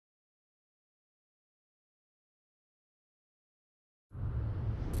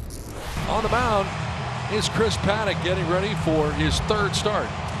on the mound is Chris Paddock, getting ready for his third start.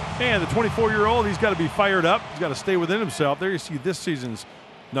 And the 24-year-old, he's got to be fired up. He's got to stay within himself. There you see this season's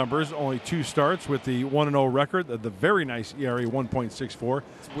numbers. Only 2 starts with the 1-0 record. The very nice ERA, 1.64.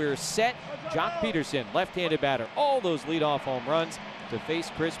 We're set. Jock Peterson, left-handed batter. All those leadoff home runs to face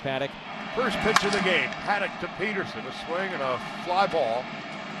Chris Paddock. First pitch of the game. Paddock to Peterson. A swing and a fly ball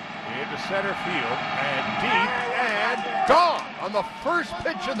into center field and deep and gone on the first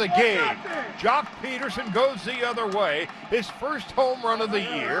pitch of the game. Jock Peterson goes the other way. His first home run of the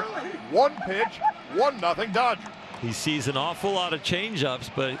year. 1 pitch, 1-0 Dodgers. He sees an awful lot of changeups,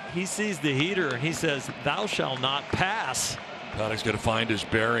 but he sees the heater and he says, "Thou shalt not pass." Paddock's going to find his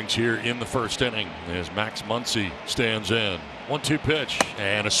bearings here in the first inning as Max Muncy stands in. 1-2 pitch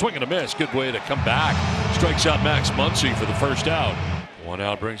and a swing and a miss. Good way to come back. Strikes out Max Muncy for the first out. 1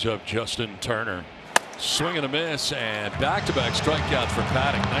 out brings up Justin Turner. Swing and a miss and back-to-back strikeouts for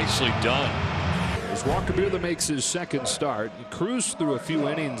Paddock. Nicely done. As Walker Buehler makes his second start, he cruised through a few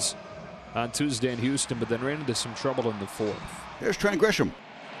innings on Tuesday in Houston, but then ran into some trouble in the 4th. Here's Trent Grisham.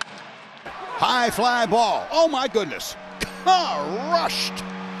 High fly ball. Oh my goodness. Rushed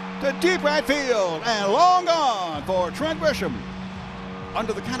to deep right field and long gone for Trent Grisham.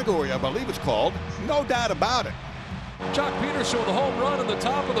 Under the category, I believe it's called, no doubt about it. Jock Peterson with a home run in the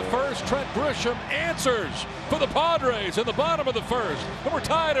top of the first. Trent Grisham answers for the Padres in the bottom of the first. And we're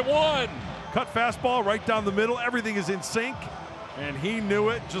tied at 1. Cut fastball right down the middle. Everything is in sync. And he knew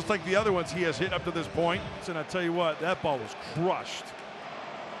it, just like the other ones he has hit up to this point. And I tell you what, that ball was crushed.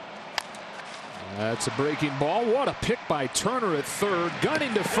 That's a breaking ball. What a pick by Turner at third.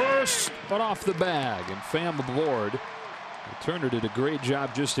 Gunning to first, but off the bag. And Pham aboard. Turner did a great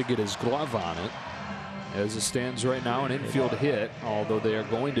job just to get his glove on it. As it stands right now, an infield hit, although they are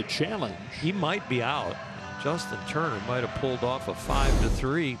going to challenge. He might be out. Justin Turner might have pulled off a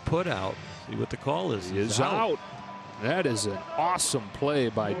 5-3 put out. See what the call is. He is out. That is an awesome play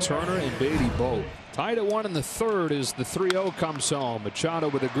by Turner and Beatty both. Tied at 1 in the 3rd as the 3-0 comes home. Machado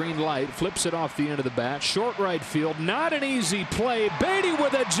with a green light, flips it off the end of the bat. Short right field, not an easy play. Beatty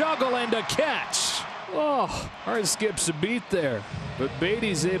with a juggle and a catch. Oh, hard skips a beat there, but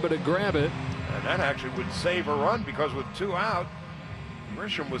Beatty's able to grab it. And that actually would save a run because with 2 out,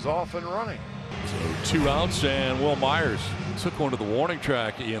 Grisham was off and running. So 2 outs and Will Myers took one to the warning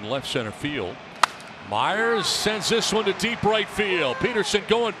track in left center field. Myers sends this one to deep right field. Peterson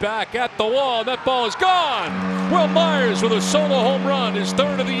going back at the wall. That ball is gone. Will Myers with a solo home run, his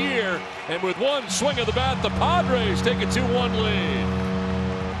 3rd of the year. And with 1 swing of the bat, the Padres take a 2-1 lead.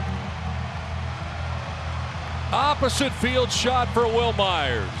 Opposite field shot for Will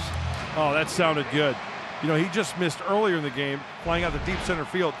Myers. Oh, that sounded good. You know, he just missed earlier in the game, flying out to deep center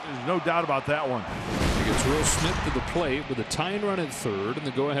field. There's no doubt about that one. He gets Will Smith to the plate with a tying run at 3rd and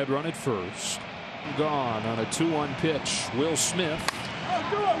the go-ahead run at 1st. Gone on a 2-1 pitch. Will Smith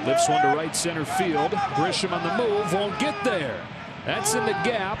lifts one to right center field. Grisham on the move, won't get there. That's in the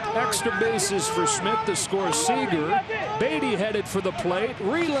gap. Extra bases for Smith to score Seager. Beatty headed for the plate.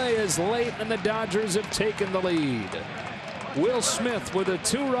 Relay is late, and the Dodgers have taken the lead. Will Smith with a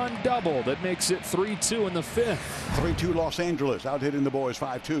 2-run double that makes it 3-2 in the 5th. 3-2 Los Angeles, out hitting the boys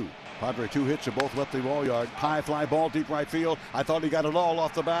 5-2. Padre 2 hits are both left the ball yard. High fly ball, deep right field. I thought he got it all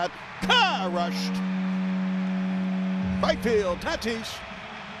off the bat. Rushed. Right field, Tatis.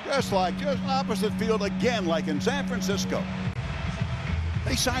 Just opposite field again, like in San Francisco.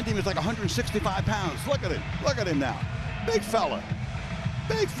 They signed him as like 165 pounds. Look at him. Look at him now. Big fella.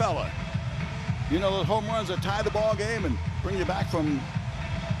 Big fella. You know those home runs that tie the ball game and bring you back from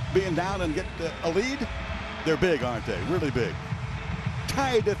being down and get a lead? They're big, aren't they? Really big.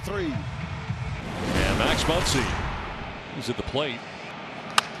 Tied at 3. And Max Muncy is at the plate.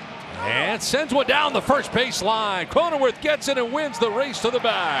 And sends one down the first base line. Cronenworth gets it and wins the race to the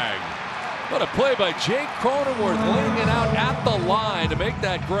bag. What a play by Jake Cronenworth, laying it out at the line to make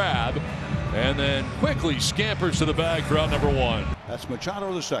that grab. And then quickly scampers to the bag for out number 1. That's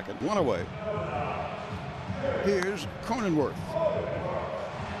Machado the second. 1 away. Here's Cronenworth.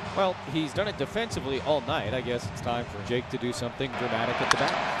 Well, he's done it defensively all night. I guess it's time for Jake to do something dramatic at the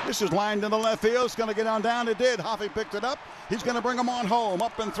bat. This is lined in the left field. It's going to get on down. It did. Hoffey picked it up. He's going to bring him on home.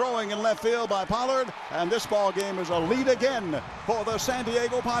 Up and throwing in left field by Pollard. And this ball game is a lead again for the San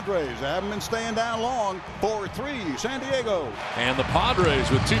Diego Padres. They haven't been staying down long. 4-3 San Diego. And the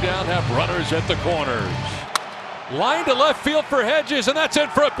Padres with 2 down have runners at the corners. Line to left field for Hedges, and that's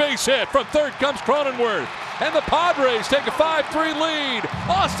it for a base hit. From third comes Cronenworth. And the Padres take a 5-3 lead.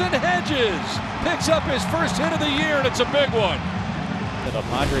 Austin Hedges picks up his first hit of the year, and it's a big one. The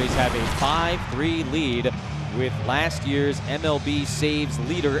Padres have a 5-3 lead with last year's MLB saves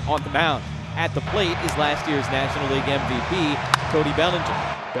leader on the mound. At the plate is last year's National League MVP, Cody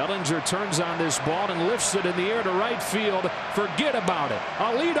Bellinger. Bellinger turns on this ball and lifts it in the air to right field. Forget about it.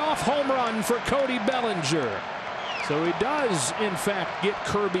 A leadoff home run for Cody Bellinger. So he does, in fact, get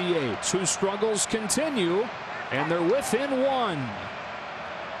Kirby Yates, whose struggles continue, and they're within one.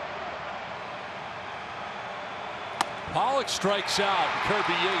 Pollock strikes out.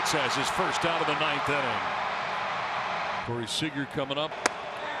 Kirby Yates has his first out of the 9th inning. Corey Seager coming up.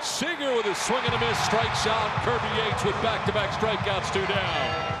 Seager with his swing and a miss strikes out. Kirby Yates with back-to-back strikeouts, 2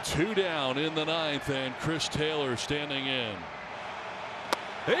 down. 2 down in the 9th, and Chris Taylor standing in.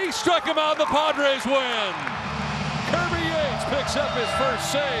 He struck him out. The Padres win. Kirby Yates picks up his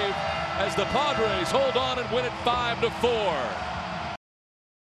first save as the Padres hold on and win it 5-4.